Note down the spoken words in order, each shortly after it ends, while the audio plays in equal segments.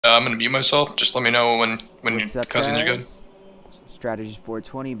I'm gonna mute myself. Just let me know when What's your up, cousins are good. guys? Strategist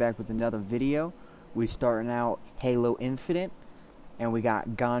 420 back with another video. We starting out Halo Infinite, and we got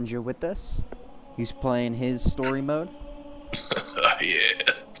Ganja with us. He's playing his story mode.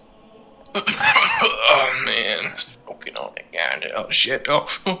 Yeah. Oh man, smoking on the ganja. Oh shit. Oh,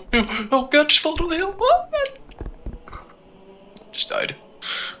 oh god, just fell to the hill. What? Just died.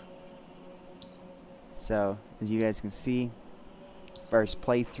 So, as you guys can see, first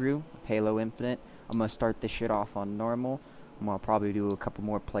playthrough of Halo Infinite. I'm gonna start this shit off on normal. I'm gonna probably do a couple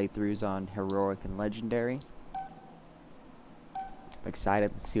more playthroughs on heroic and legendary. I'm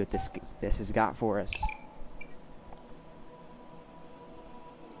excited to see what this has got for us.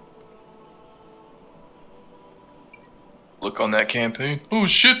 Look on that campaign. Oh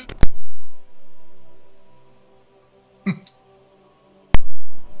shit.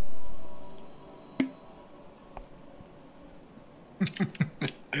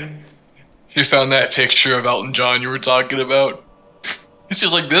 You found that picture of Elton John you were talking about? It's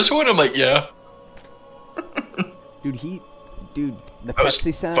just like this one? I'm like, yeah. Dude, the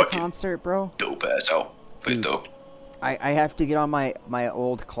Pepsi Center concert, bro. Dope ass outfit though. I have to get on my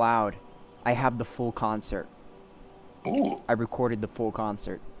old cloud. I have the full concert. Ooh. I recorded the full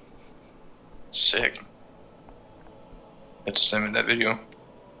concert. Sick. Let's send me that video.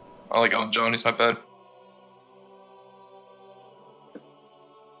 I like Elton John, he's not bad.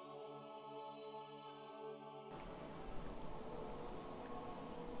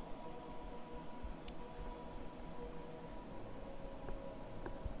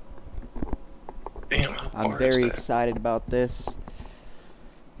 Damn, I'm very excited about this.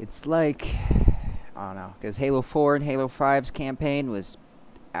 It's like, I don't know, because Halo 4 and Halo 5's campaign was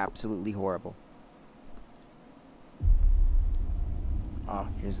absolutely horrible. Oh,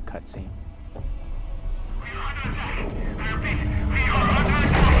 here's a cutscene.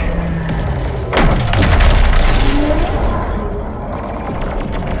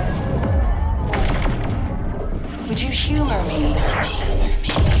 Would you humor me?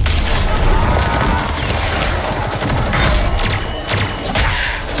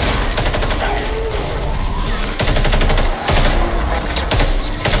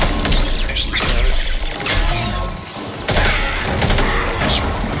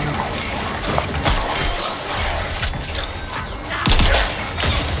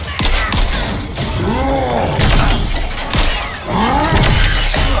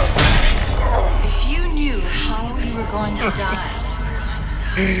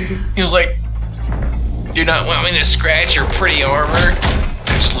 He was like, "Do not want me to scratch your pretty armor?"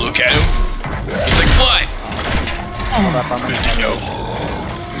 Just look at him. He's like, "What?"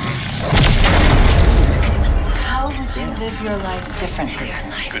 How would you live your life differently?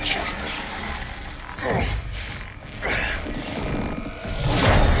 Good shit.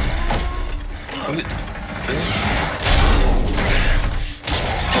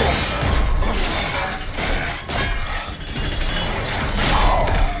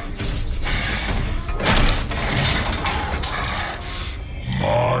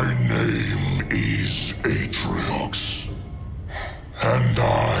 And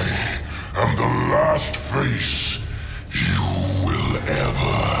I am the last face you will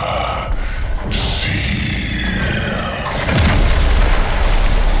ever see.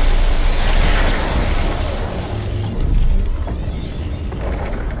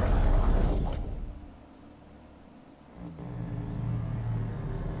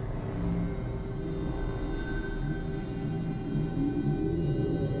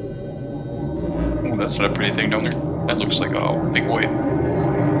 Oh, that's not a pretty thing down there. That looks like a big boy.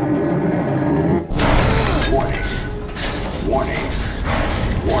 Warning. Warning.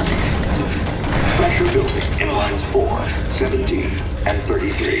 Warning. Pressure building in lines 4, 17, and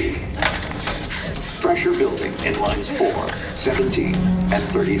 33. Pressure building in lines 4, 17, and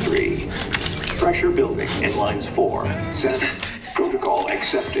 33. Pressure building in lines 4, 7. Protocol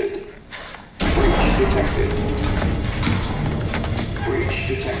accepted. Breach detected. Breach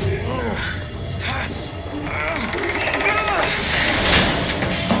detected.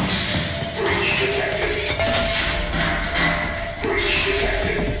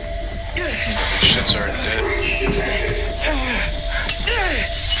 Shit's already dead.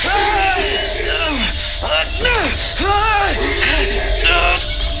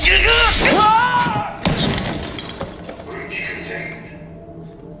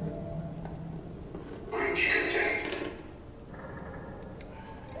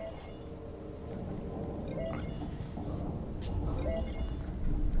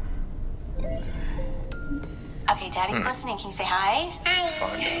 Okay, Daddy's listening. Can you say hi?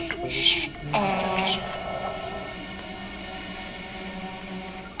 Find out, please.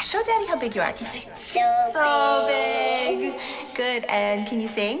 Show Daddy how big you are. Can you say? So Big. Good. And can you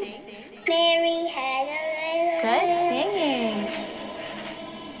sing? Mary had a Good singing.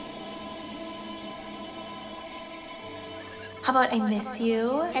 How about I miss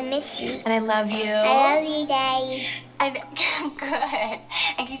you? I miss you. And I love you. I love you, Daddy. And good.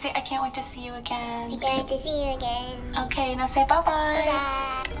 And can you say I can't wait to see you I again? can't wait to see you again. Okay, now say bye-bye.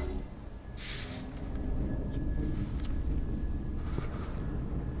 Bye.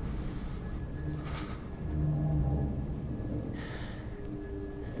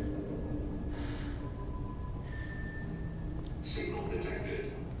 Signal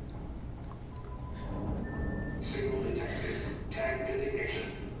detected. Signal detected. Tag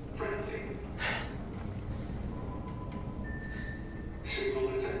designation. Friendly. Signal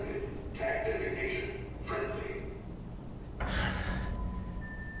detected. Tag designation. Friendly.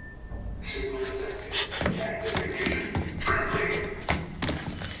 Signal detected. Tag designation. Friendly.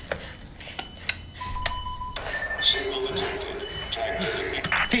 Signal detected. Tag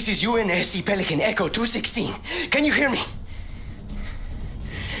designation. This is UNSC Pelican Echo 216. Can you hear me?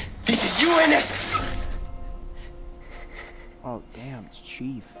 This is UNS. Oh, damn, it's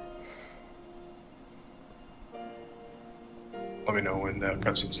Chief. Let me know when that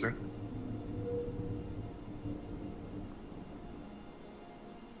cutscene's through.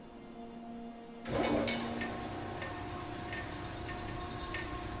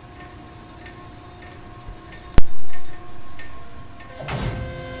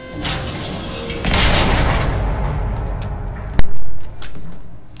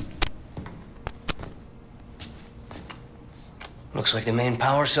 Looks like the main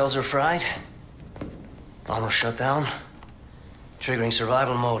power cells are fried. Armor shut down. Triggering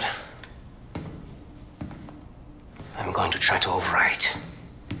survival mode. I'm going to try to override it.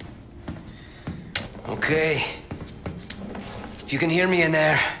 Okay. If you can hear me in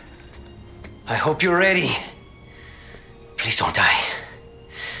there, I hope you're ready. Please don't die.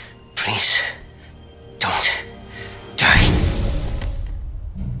 Please don't die.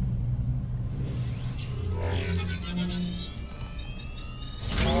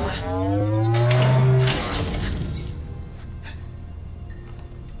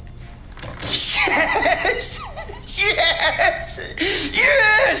 Yes! Yes!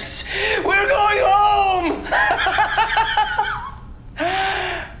 Yes! We're going home!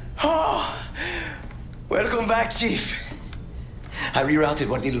 Oh, welcome back, Chief. I rerouted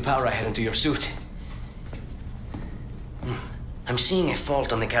what little power I had into your suit. I'm seeing a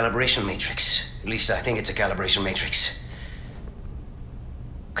fault on the calibration matrix. At least I think it's a calibration matrix.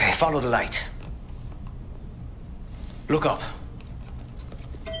 Okay, follow the light. Look up.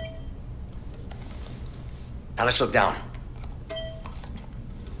 Now let's look down.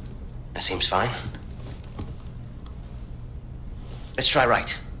 That seems fine. Let's try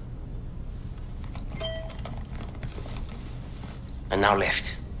right. And now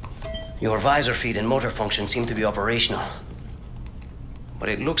left. Your visor feed and motor function seem to be operational. But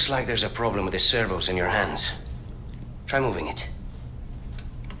it looks like there's a problem with the servos in your hands. Try moving it.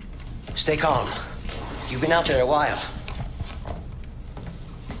 Stay calm. You've been out there a while.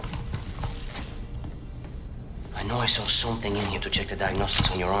 I know I saw something in here to check the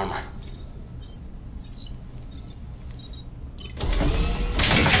diagnostics on your armor.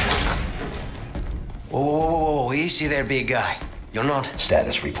 Whoa, whoa, whoa, whoa, easy there, big guy. You're not...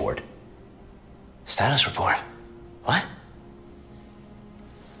 Status report. Status report? What?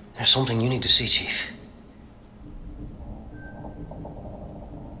 There's something you need to see, Chief.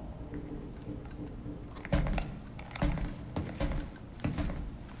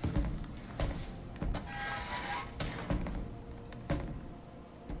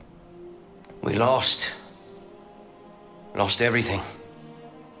 We lost. Lost everything.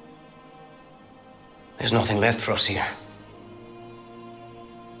 There's nothing left for us here.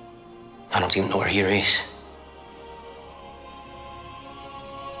 I don't even know where here is.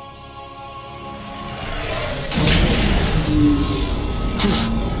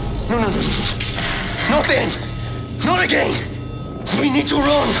 No, no, no. Not then. Not again. We need to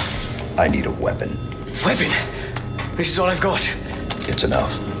run. I need a weapon. Weapon? This is all I've got. It's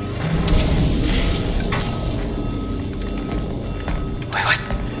enough. Wait, what?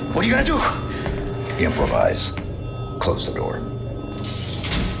 What are you gonna do? Improvise. Close the door.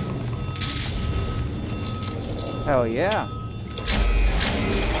 Hell yeah.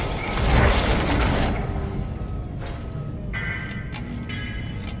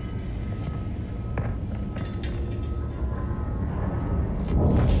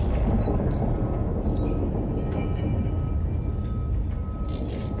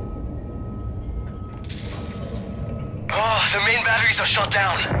 Oh, the main battery batteries are shut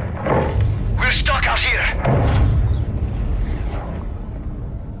down. We're stuck out here.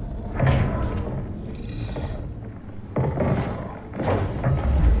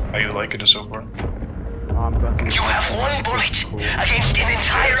 How you liking it so far? I'm going through the You have cutscene. one This bullet is cool. against an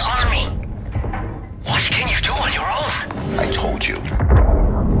entire army. What can you do on your own? I told you.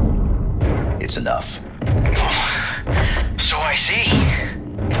 It's enough. Oh, so I see.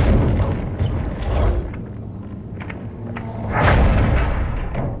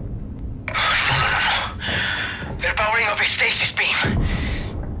 No. They're powering up a stasis beam.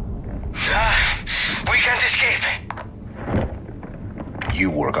 We can't escape.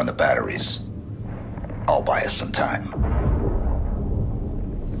 You work on the batteries. I'll buy us some time.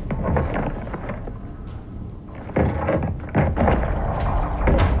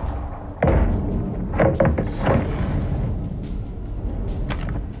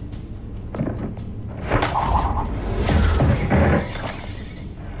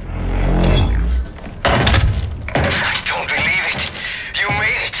 I don't believe it. You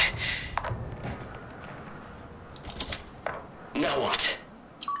made it. Now what?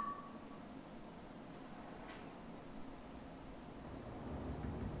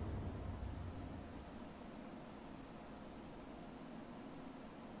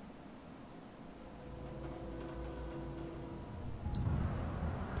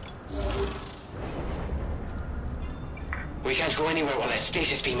 We can't go anywhere while that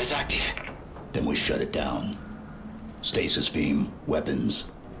stasis beam is active. Then we shut it down. Stasis beam, weapons,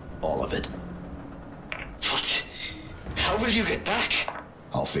 all of it. But how will you get back?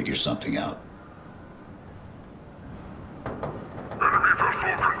 I'll figure something out. Enemy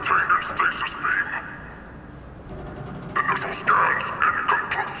vessel contained in stasis beam. Initial scans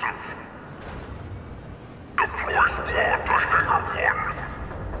inconclusive. Deploy squad to Hangar 1.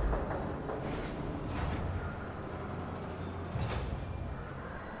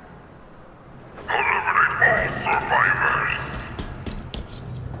 Eliminate all survivors.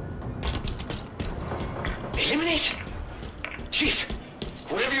 Eliminate? Chief,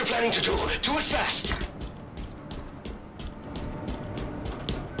 whatever you're planning to do it fast.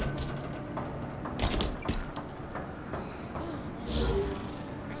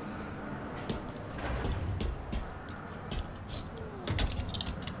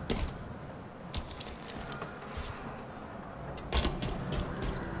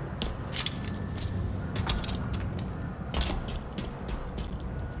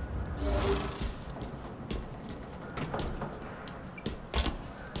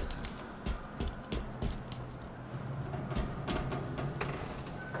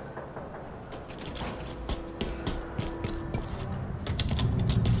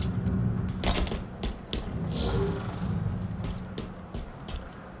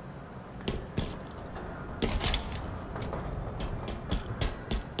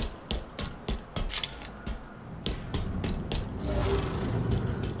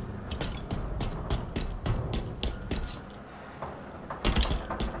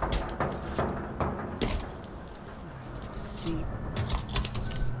 See.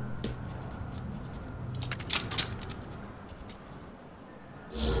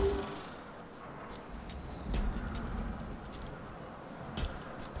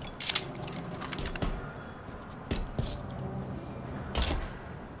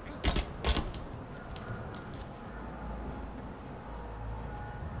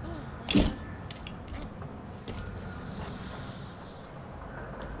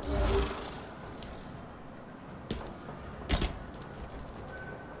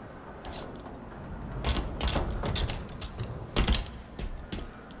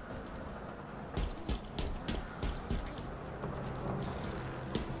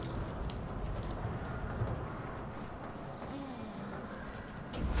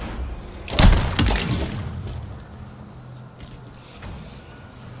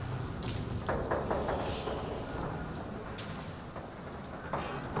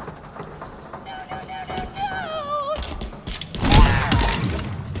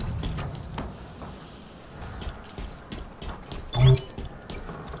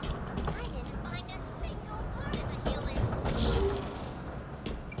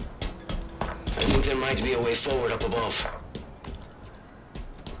 I think there might be a way forward up above.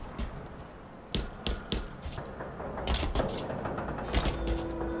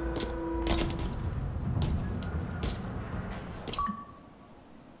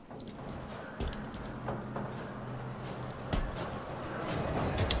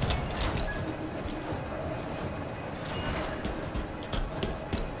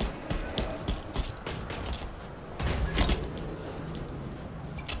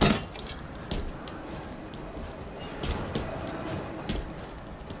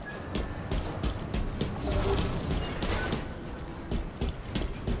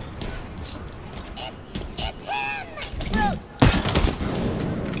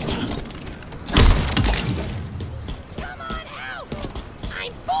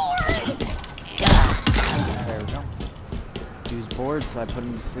 bored, so I put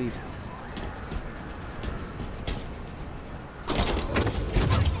him to sleep.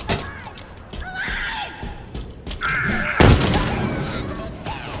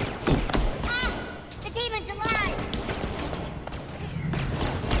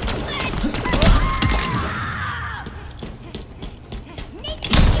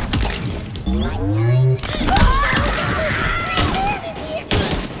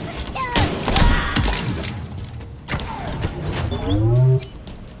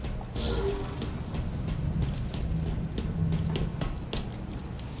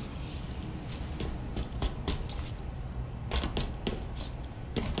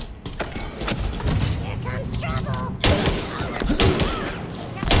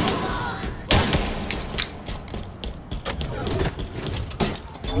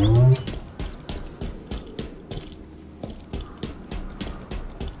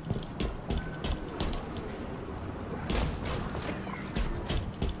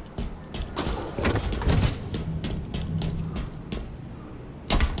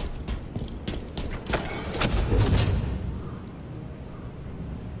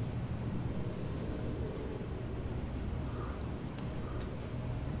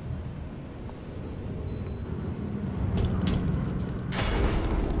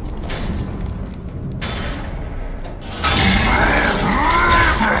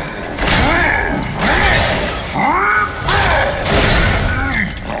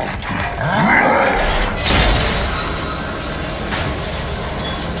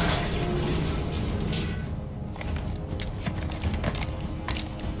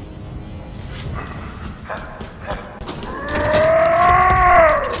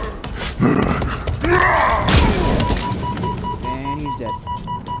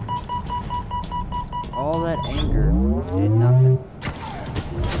 All that anger did nothing.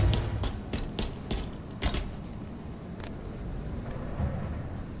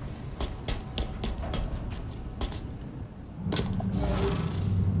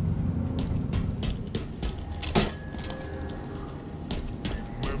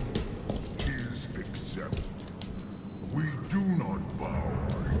 His example. We do not bow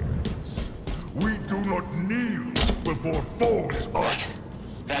our heads. We do not kneel before false idols.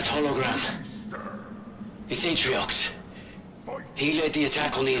 That hologram. It's Atriox. He led the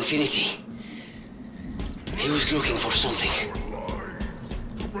attack on the Infinity. He was looking for something.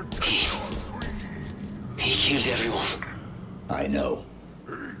 He killed everyone. I know.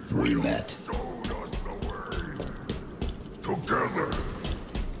 We met. Together,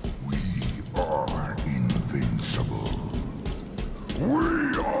 we are invincible.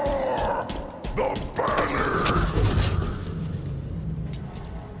 We are the Banners!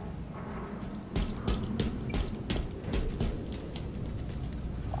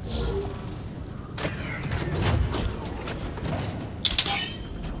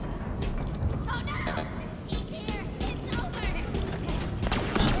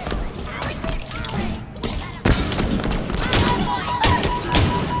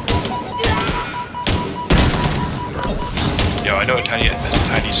 I know a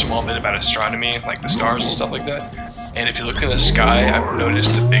tiny small bit about astronomy, like the stars and stuff like that. And if you look in the sky, I've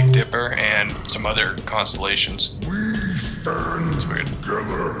noticed the Big Dipper and some other constellations. We stand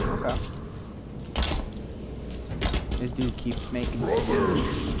together. Okay. This dude keeps making Brothers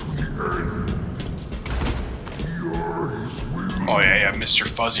to the end. We are his will. Oh yeah, Mr.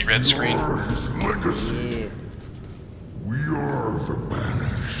 Fuzzy Red Screen. We are his legacy. Yeah. We are the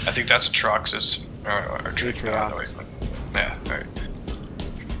Banners. I think that's a Troxus. Atriox. Yeah, alright.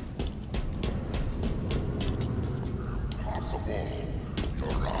 Impossible.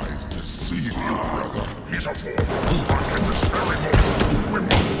 Your eyes deceive you, brother. He's a fool. But in this very moment, we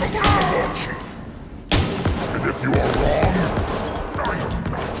must deliver the war chief. And if you are wrong, I am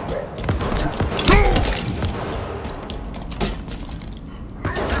not wrong.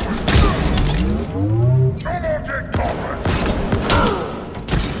 No more dead comrades.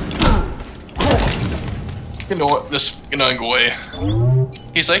 You know what? This gonna go away.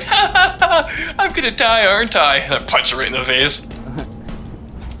 He's like, ha ha ha! I'm gonna die, aren't I? And I punch him right in the face.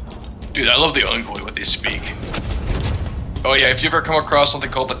 Dude, I love the Ungly, what they speak. Oh yeah, if you ever come across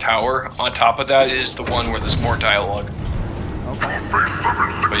something called the Tower, on top of that is the one where there's more dialogue. Okay.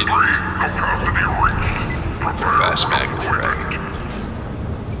 But you didn't. Fast mag the dragon.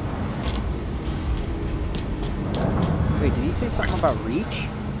 Wait, did he say something about reach?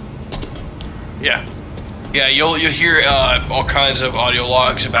 Yeah. Yeah, you'll hear all kinds of audio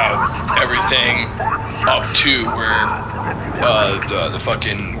logs about everything up to where the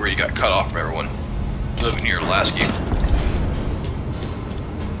fucking where you got cut off from everyone living near Lasky.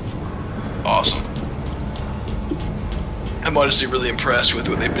 Awesome. I'm honestly really impressed with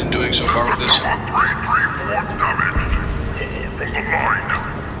what they've been doing so far with this.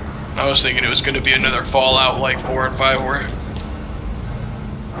 I was thinking it was going to be another Fallout like 4 and 5 were.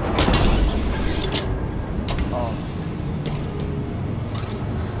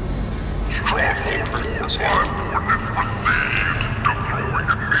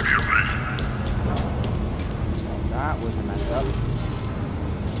 That was a mess up.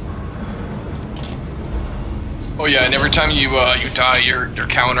 Oh yeah, and every time you die, your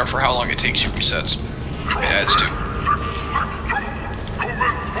counter for how long it takes you resets. It adds to.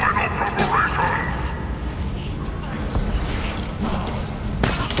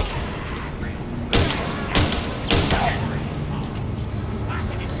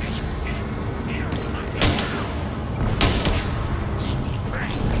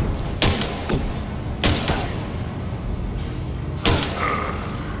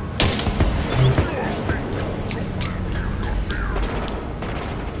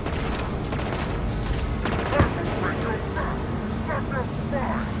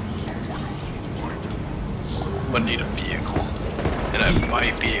 I'm gonna need a vehicle, and I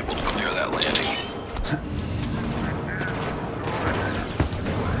might be able to clear that landing.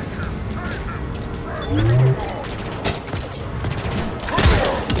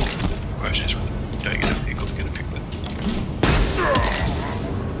 I just do I get a vehicle to get a vehicle?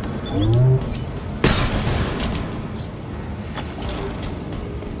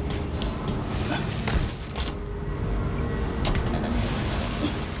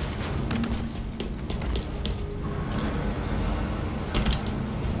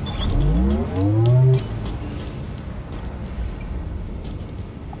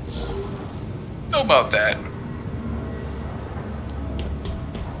 How about that?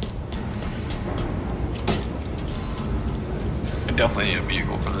 I definitely need a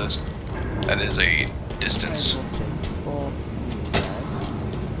vehicle for this. That is a distance. We'll take both these guys.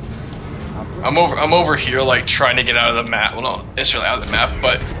 I'm over here like trying to get out of the map. Well, not necessarily out of the map,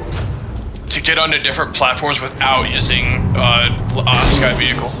 but to get onto different platforms without using sky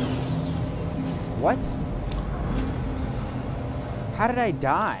vehicle. What? How did I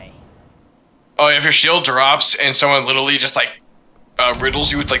die? Oh, if your shield drops and someone literally just like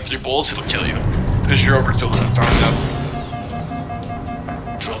riddles you with like 3 bullets, it'll kill you because you're overfilled and throwing up.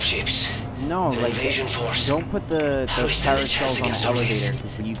 Dropships. No, like, Invasion force. don't put the How do we stand a chance parasols on the against all these? elevator,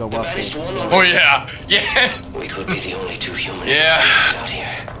 because when you go up, Vanished it's... one Oh yeah, yeah. We could be the only 2 humans Yeah. out here.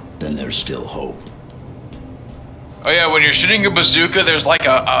 Then there's still hope. Oh yeah, when you're shooting a bazooka, there's like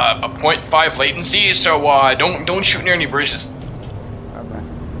a 0.5 latency, so don't shoot near any bridges. Okay.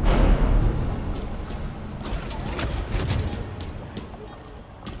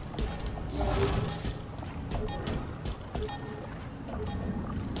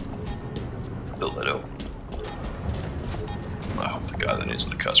 Build it out. I hope the guy that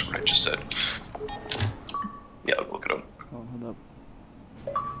isn't a cuss word I just said. Yeah, look at him. Oh, hold up.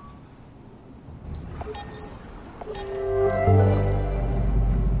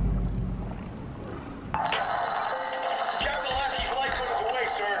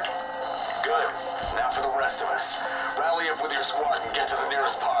 Good. Now for the rest of us. Rally up with your squad and get to the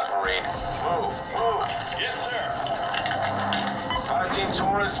nearest pod, Marine. Move, move. Yes, sir. Fire Team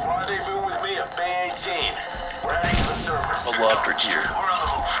Taurus, rendezvous with me at Bay 18. We're heading to the surface. Beloved or dear. We're on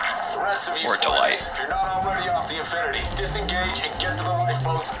the move. The rest of you Or squads, delight. if you're not already off the Infinity, disengage and get to the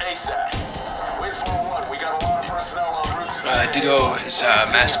lifeboats ASAP. Wait for one. We got a lot of personnel en route to Ditto is a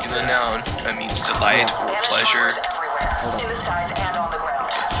masculine noun. That means delight or pleasure. Everywhere. In the skies and on the ground.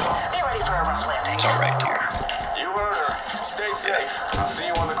 Be ready for a rough landing. It's alright, dear. You heard her. Stay safe. I'll see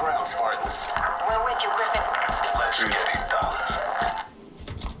you on the ground, Spartans. We're with you, Griffin. Let's get it done.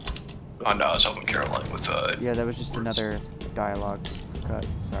 Oh no, I was helping Caroline with Yeah, that was just another dialogue cut.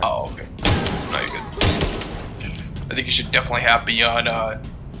 Sorry. Oh, okay. No, you're good. I think you should definitely have me on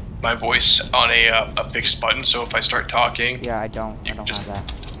my voice on a fixed button, so if I start talking, Yeah, I don't You have just-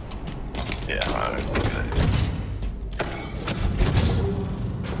 that. yeah, good.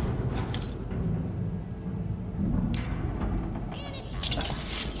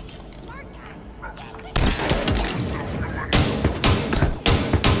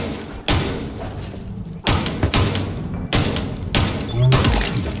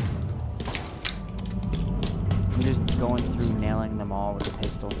 I'm just going through nailing them all with a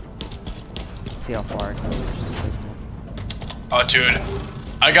pistol. See how far it goes with just a pistol. Oh, dude,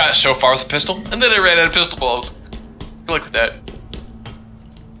 I got so far with a pistol, and then I ran out of pistol bullets. Good luck with that.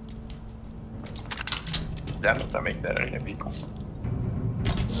 I don't know if I make that in a vehicle.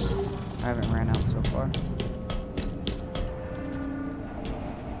 I haven't ran out so far.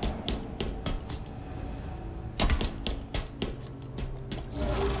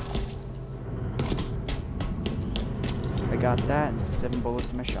 got that and 7 bullets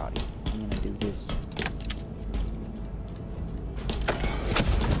in my shotty. I'm gonna do this.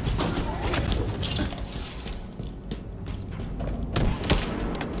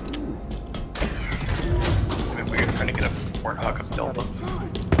 Maybe we're trying to get a warthog of Delta.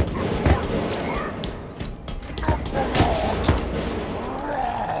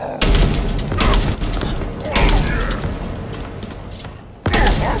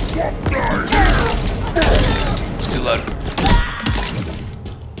 It's too loud.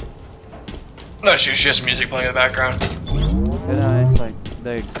 No, it's just music playing in the background. But it's like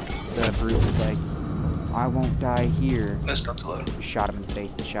the brute is like, I won't die here. That's not too loud. Shot him in the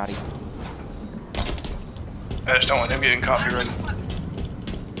face, the shotty. I just don't want him getting copyrighted.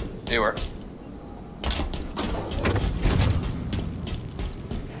 There you are.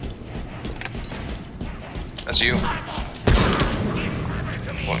 That's you.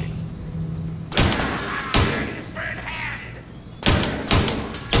 One.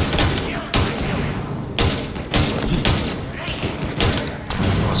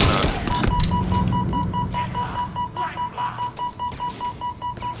 No, it's not.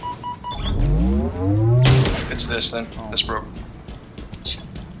 It's this then. This broke.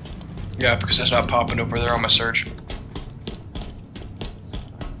 Yeah, because it's not popping over there on my search.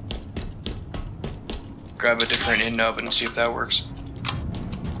 Grab a different in nub and see if that works.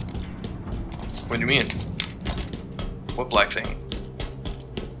 What do you mean? What black thing?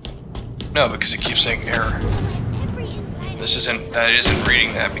 No, because it keeps saying error. That isn't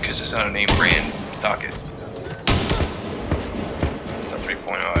reading that because it's not a name brand socket. It's a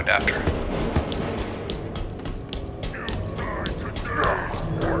 3.0 adapter.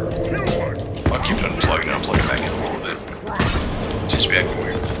 I'll keep it unplugged and I'll plug it back in a little bit. It seems to be acting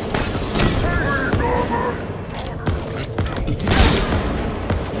weird.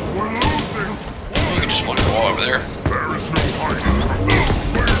 You can just want to go over there.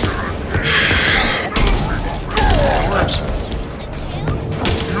 It works.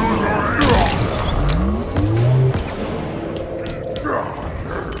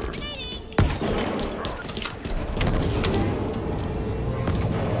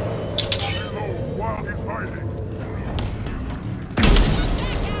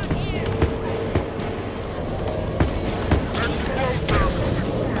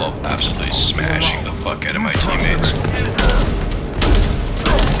 Well, absolutely smashing the fuck out of my teammates.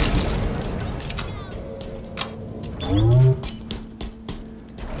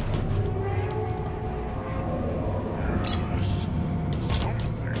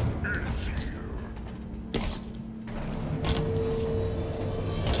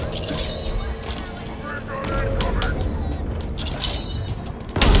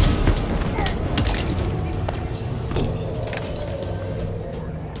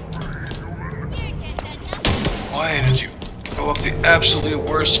 Why did you go up the absolute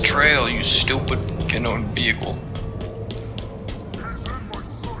worst trail, you stupid canoe vehicle?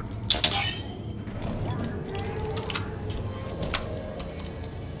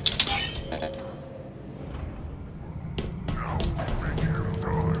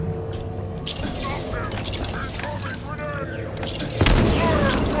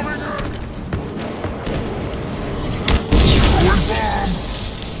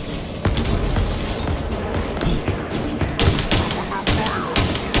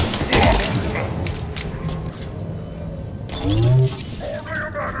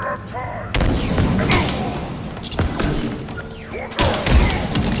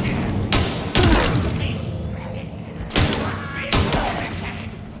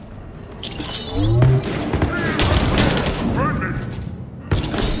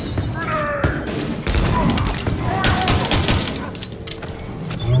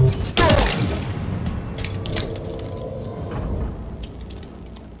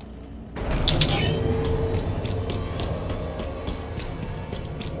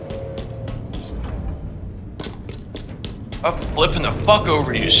 I'm flipping the fuck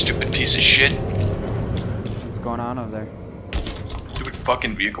over, you stupid piece of shit. What's going on over there? Stupid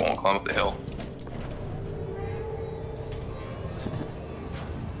fucking vehicle won't climb up the hill.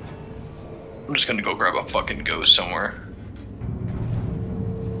 I'm just gonna go grab a fucking ghost somewhere.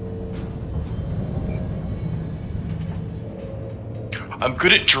 I'm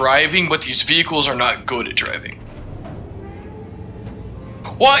good at driving, but these vehicles are not good at driving.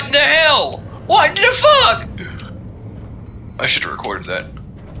 What the hell? What the fuck? I should have recorded that.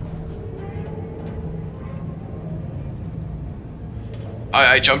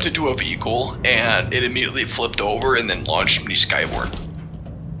 I jumped into a vehicle and it immediately flipped over and then launched me skyboard.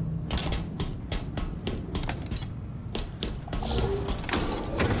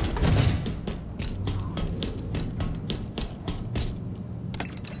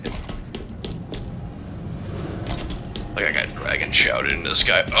 shrouded into the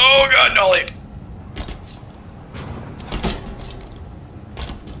sky. Oh god, Dolly!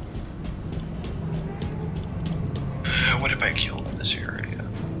 What have I killed in this area?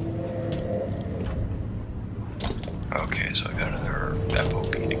 Okay, so I got another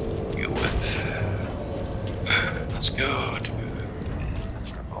FOP to deal with. Let's go, dude.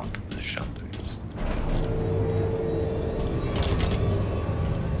 Start going to the shelter.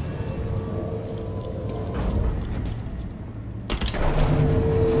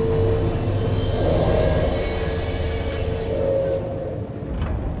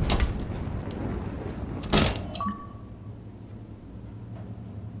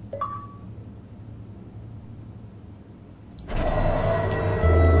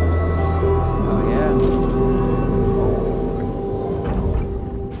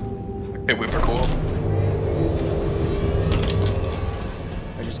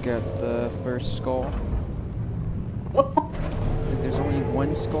 Skull. I think there's only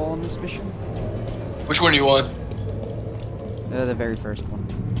one skull on this mission. Which one do you want? The very first one.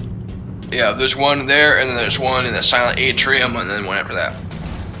 Yeah, there's one there, and then there's one in the silent atrium, and then one after that.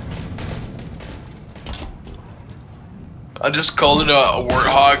 I just called it a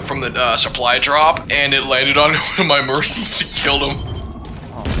warthog from the supply drop, and it landed on one of my Marines and killed him.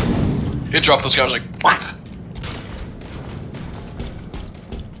 Oh. It dropped this guy, I was like, what?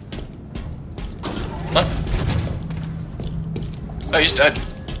 Huh? Oh, he's dead.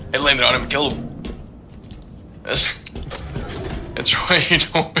 It landed on him and killed him. That's why you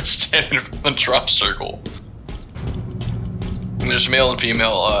don't stand in the drop circle. And there's male and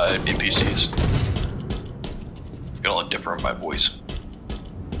female NPCs. Got all different by voice.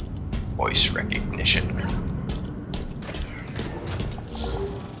 Voice recognition.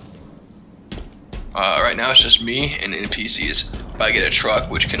 Right now it's just me and NPCs. If I get a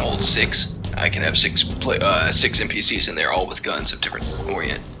truck which can hold 6, I can have 6 NPCs in there, all with guns of different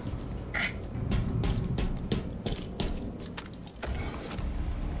orient.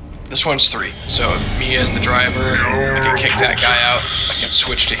 This one's 3, so me as the driver, I can kick that guy out, I can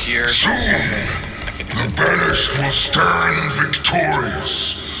switch to here. I can do the banished will stand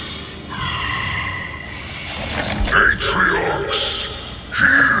victorious. Patriarchs,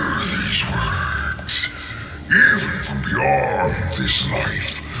 hear these words. Even from beyond this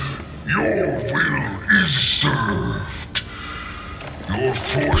life, your will is served. Your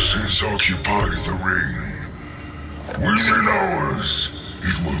forces occupy the ring. Within hours,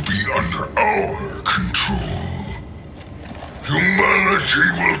 it will be under our control. Humanity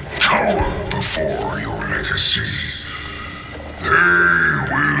will cower before your legacy. They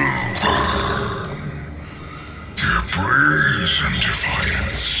will burn. Their praise and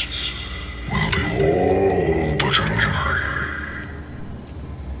defiance will be all but a memory.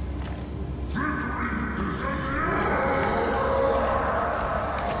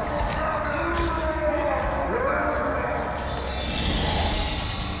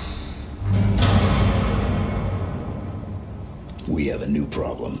 We have a new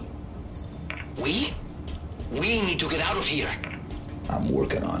problem. We? We need to get out of here. I'm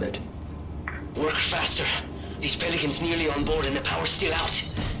working on it. Work faster. These Pelicans nearly on board and the power's still out.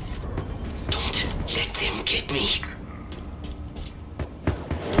 Don't let them get me.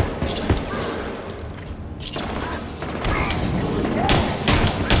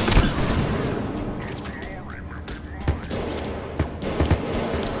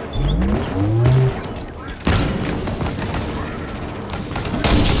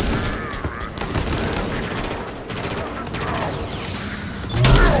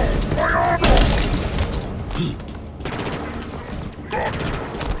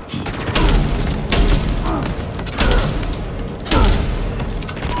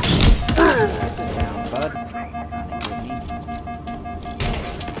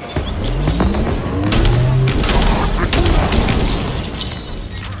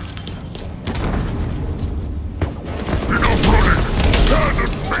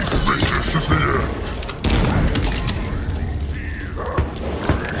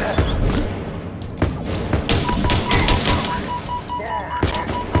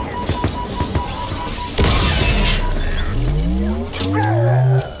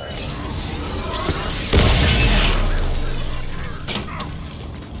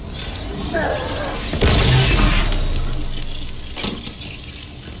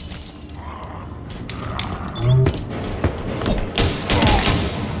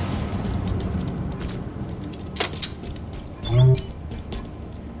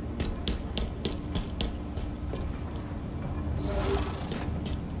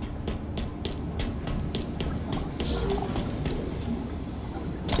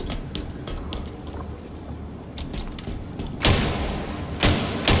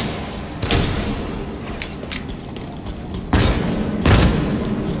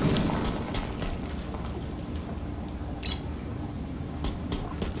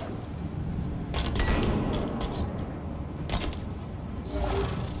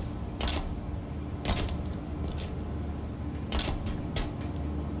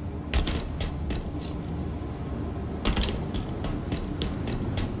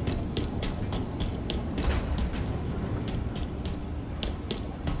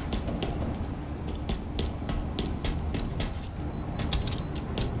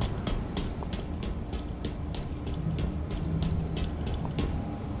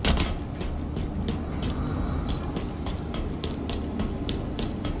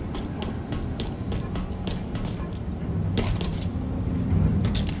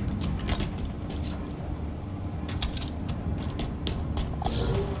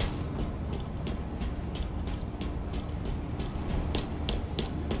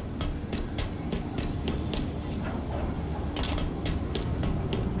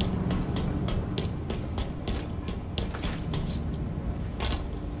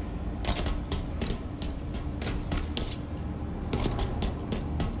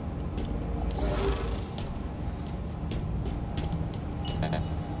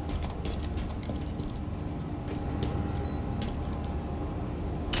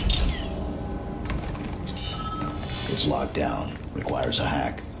 It's locked down. Requires a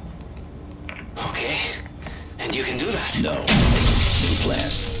hack. Okay. And you can do that? No. New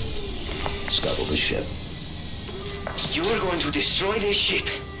plan. Scuttle the ship. You are going to destroy this ship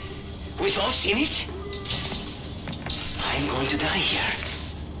with us in it? I'm going to die here.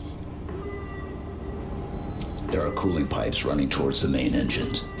 There are cooling pipes running towards the main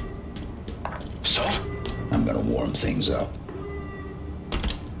engines. So? I'm gonna warm things up.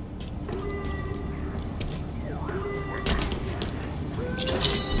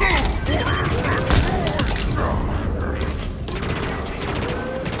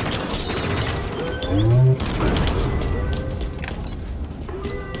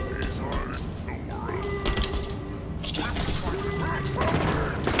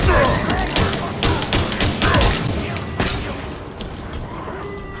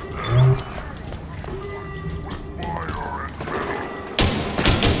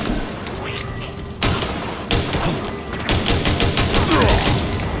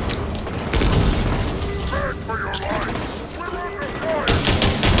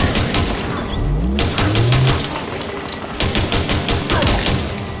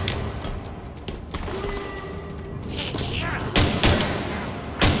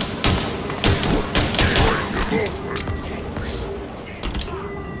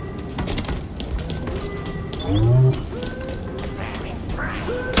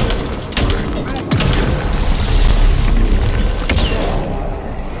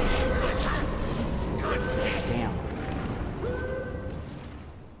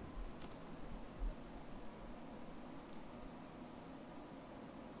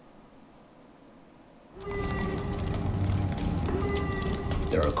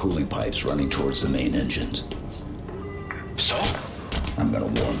 There are cooling pipes running towards the main engines. So? I'm gonna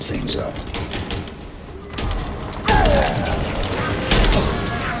warm things up.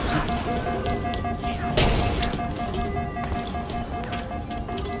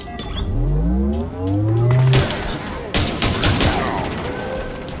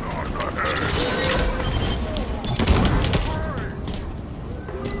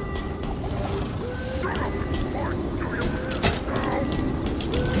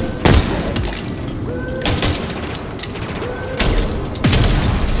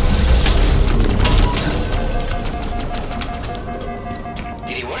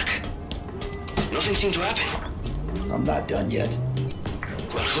 Nothing seemed to happen. I'm not done yet.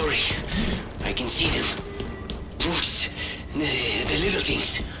 Well, hurry. I can see them. Brutes. The little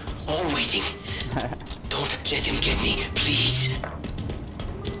things. All waiting. Don't let them get me, please.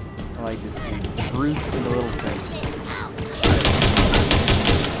 I like this game. Brutes and the little things.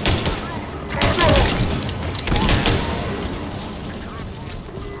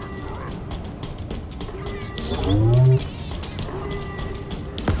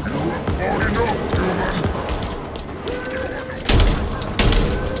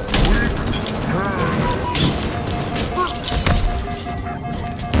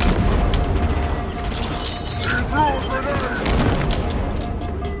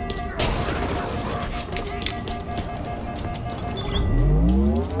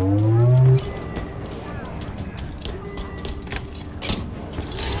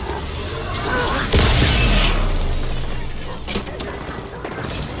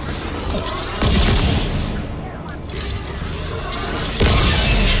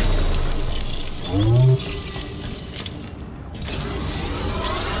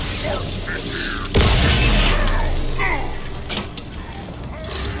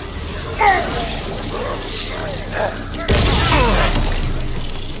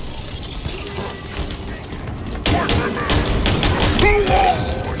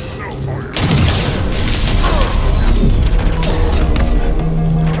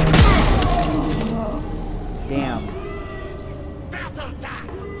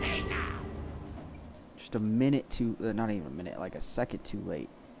 Just a minute too, not even a minute, like a second too late.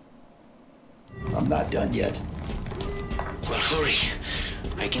 I'm not done yet. Well, hurry.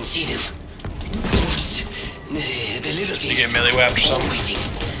 I can see them. Brutes. The little things. You get melee whacked or something? Waiting.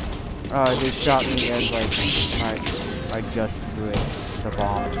 Oh, it just shot me as like please. I just threw it, the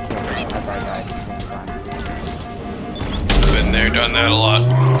bomb, and killed it as I died at the same time. Been there, done that a lot.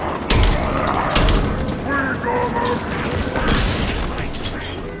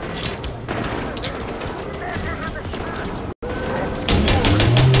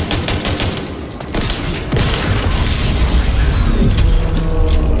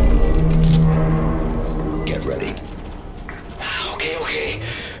 Get ready. Okay.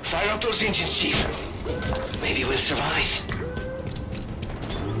 Fire up those engines, Chief. Maybe we'll survive.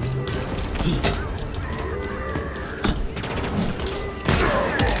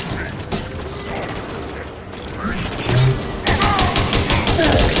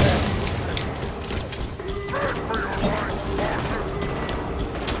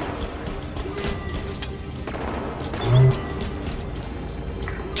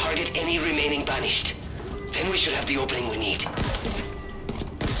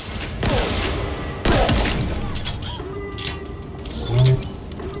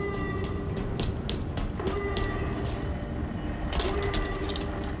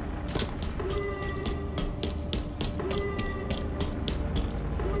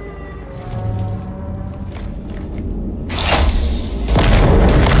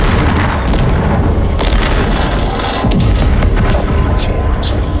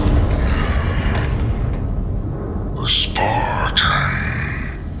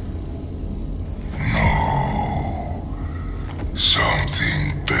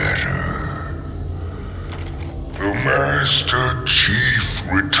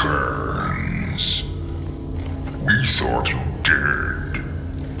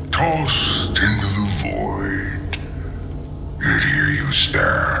 lost into the void. Yet here you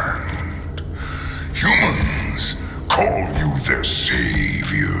stand. Humans call you their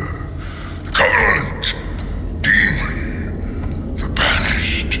savior. The Covenant, demon, the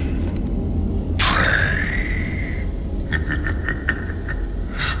banished, prey.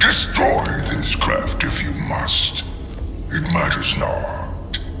 Destroy this craft if you must. It matters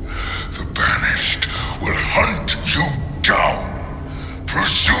not. The banished will hunt you down,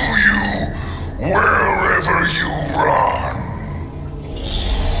 pursue you wherever you run.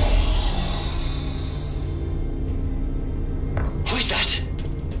 Who is that?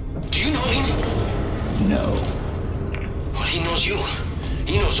 Do you know him? No. Well, he knows you.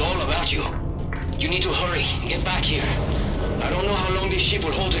 He knows all about you. You need to hurry. Get back here. I don't know how long this ship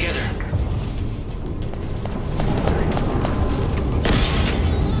will hold together.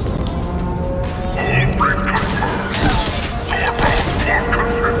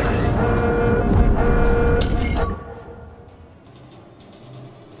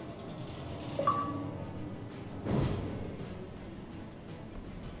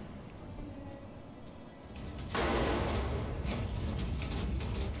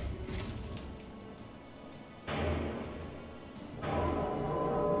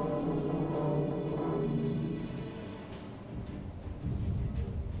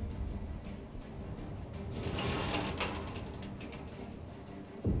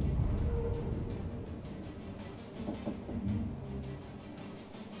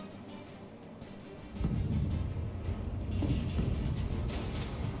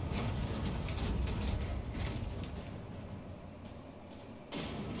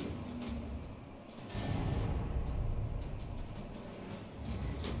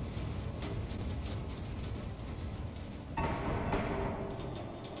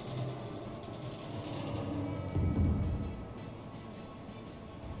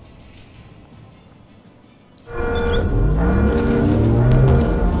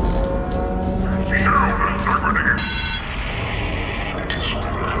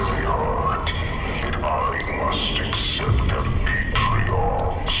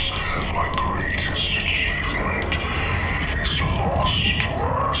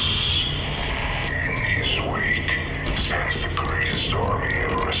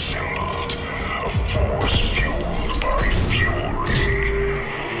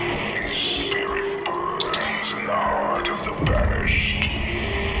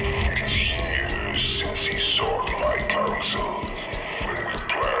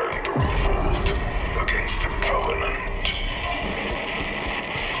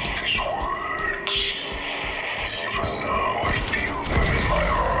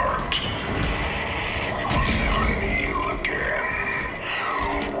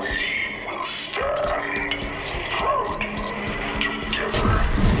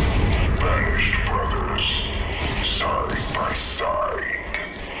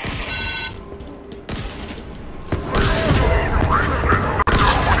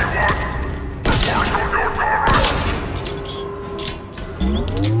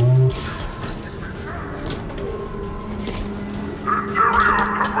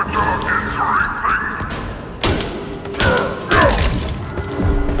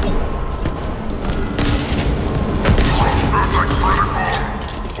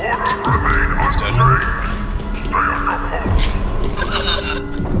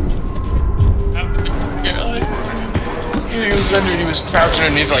 He was crouching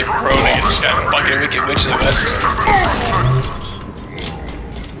underneath, like, groaning, and just got bucking Wicked Witch of the West.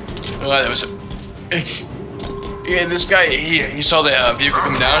 Oh, that was a... Yeah, this guy, he saw the vehicle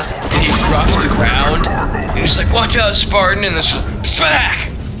come down, and he dropped to the ground, and he's like, watch out, Spartan, and this smack!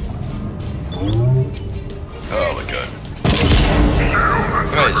 Oh my god.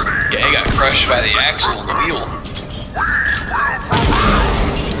 Oh, this guy got crushed by the axle of the wheel.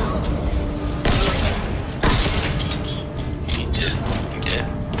 He did.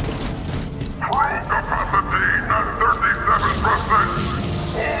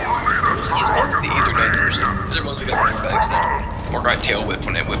 The Ethernet person. Everyone's got their bags now. Or got tail whipped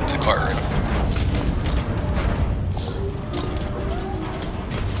when they whipped the car around.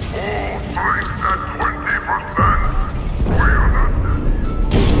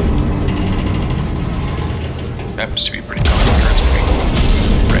 Happens to be pretty common occurrence for me.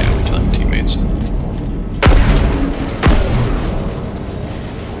 Randomly killing teammates. Do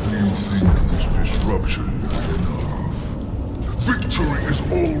you think this disruption is enough? Victory is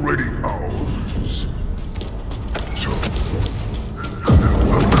already ours. So...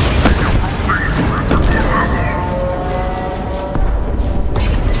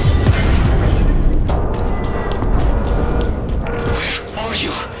 Where are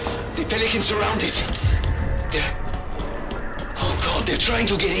you? Pelican surrounded. They're... Oh God, they're trying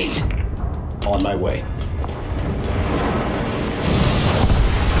to get in. On my way.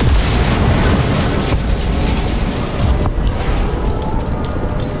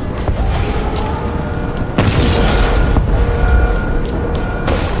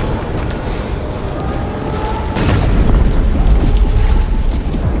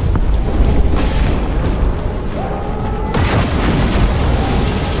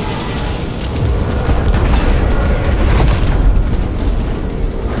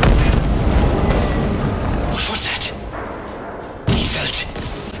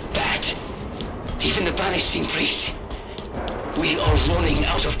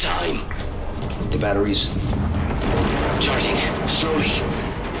 Batteries. Charging. Slowly.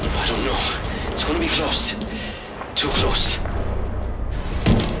 I don't know. It's gonna be close. Too close.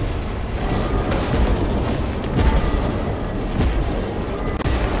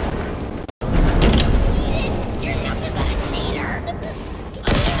 You're nothing but a cheater.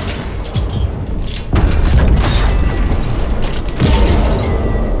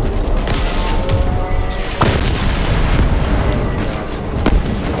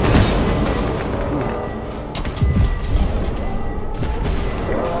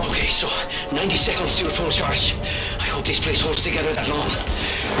 So, 90 seconds to a full charge. I hope this place holds together that long.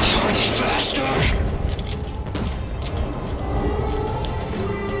 Charge faster!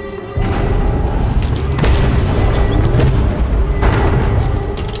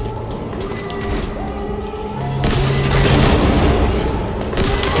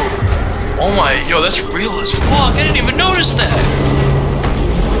 Oh my, yo, that's real as fuck. I didn't even notice that.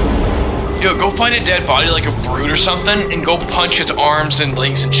 Yo, go find a dead body like a brute or something, and go punch its arms and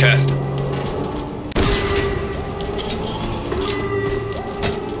legs and chest.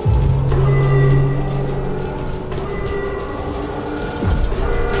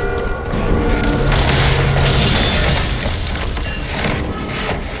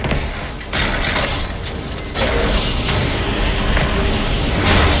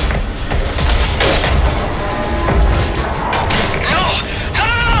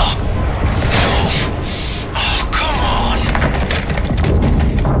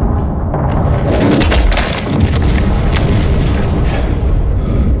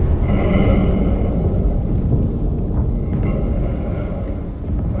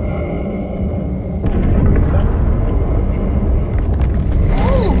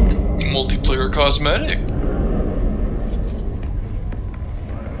 Cosmetic.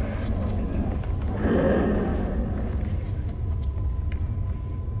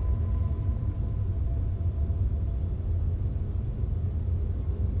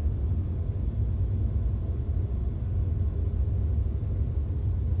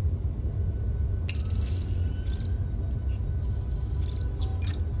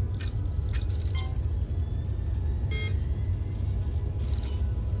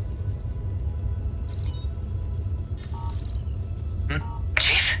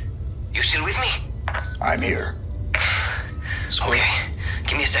 Chief, you still with me? I'm here. Okay,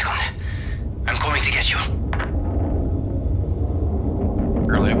 give me a second. I'm coming to get you.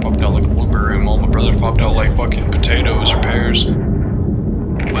 Earlier I popped out like a blueberry, and my brother popped out like fucking potatoes or pears.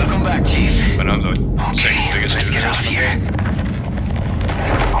 Welcome back, Chief. But I'm the Okay, second biggest let's get off here.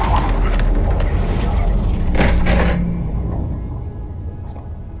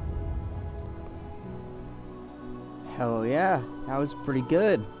 Hell yeah, that was pretty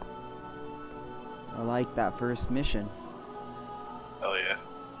good. I like that first mission. Hell yeah.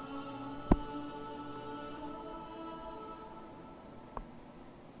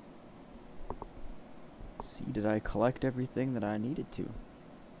 See, did I collect everything that I needed to?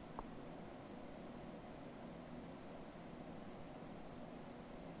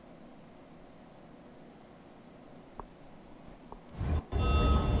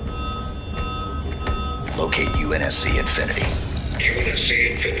 Locate UNSC Infinity.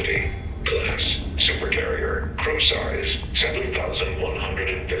 UNSC Infinity. Class. Supercarrier. Crew size.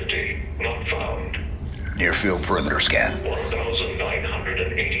 7,150. Not found. Near field perimeter scan.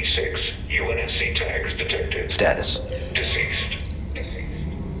 1,986. UNSC tags detected. Status. Deceased.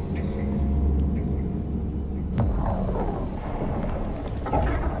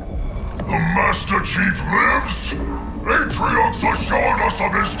 The Master Chief lives? Atriox assured us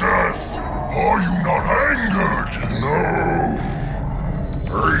of his death. Are you not angered? No.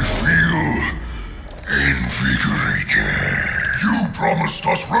 I feel invigorated. You promised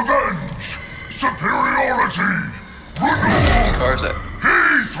us revenge, superiority, renewal. Cars that. He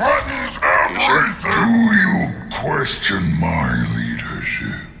threatens everything. Do you question my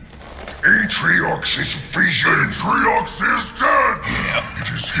leadership? Atriox's vision. Atriox is dead. Yeah. It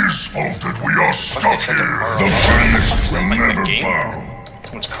is his fault that we are stuck here. The banished will never bow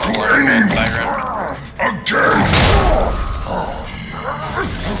Someone's to calling any in the background. again.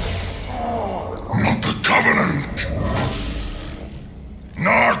 Not the Covenant.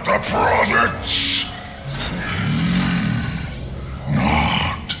 Not the prophets.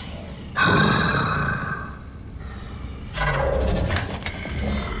 Not her.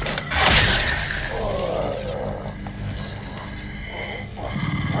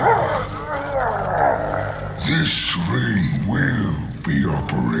 This ring will be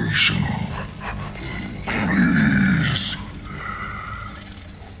operational. Please.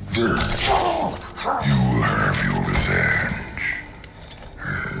 There. You will have your revenge.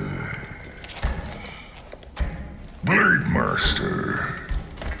 Blade Master.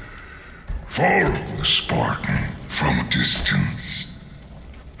 Follow the Spartan from a distance.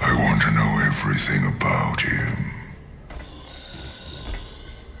 I want to know everything about him.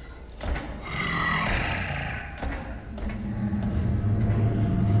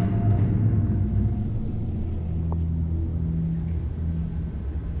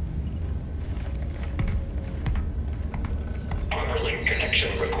 Link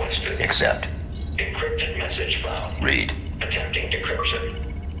connection requested. Accept. Encrypted message found. Read. Attempting decryption.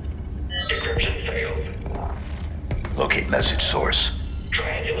 Decryption failed. Locate message source.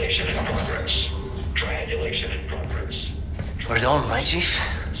 Triangulation in progress. Triangulation in progress. We're done, right, Chief?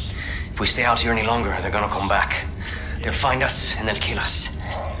 If we stay out here any longer, they're gonna come back. They'll find us and they'll kill us.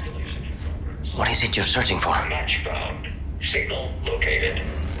 What is it you're searching for? Match found. Signal located.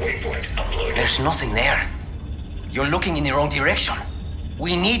 Waypoint uploaded. There's nothing there. You're looking in the wrong direction.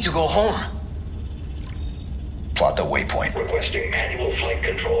 We need to go home. Plot the waypoint. Requesting manual flight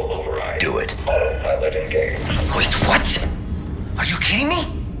control override. Do it. All pilot engaged. Wait, what? Are you kidding me?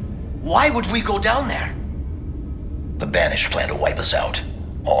 Why would we go down there? The Banished plan to wipe us out.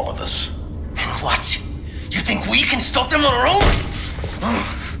 All of us. And what? You think we can stop them on our own?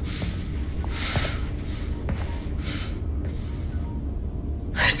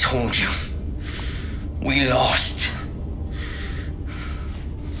 I told you. We lost.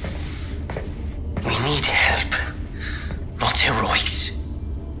 We need help, not heroics.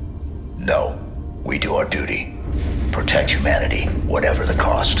 No. We do our duty. Protect humanity, whatever the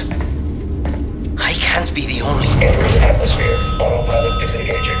cost. I can't be the only. Entering atmosphere. Autopilot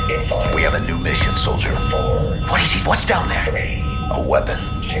disengaging in 5. We have a new mission, soldier. 4. What is it? What's down there? 3. A weapon.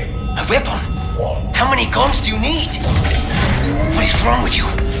 2. A weapon? 1. How many guns do you need? What is wrong with you?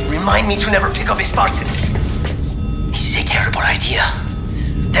 Remind me to never pick up a Spartan. This is a terrible idea.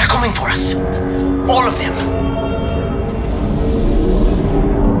 They're coming for us. All of them.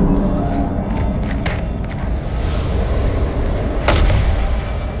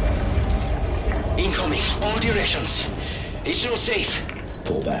 Incoming, all directions. It's not safe.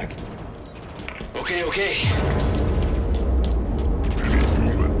 Pull back. Okay.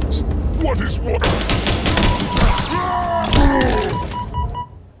 Humans. What is what?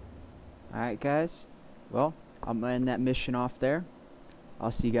 Alright guys, well, I'm gonna end that mission off there.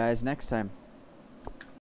 I'll see you guys next time.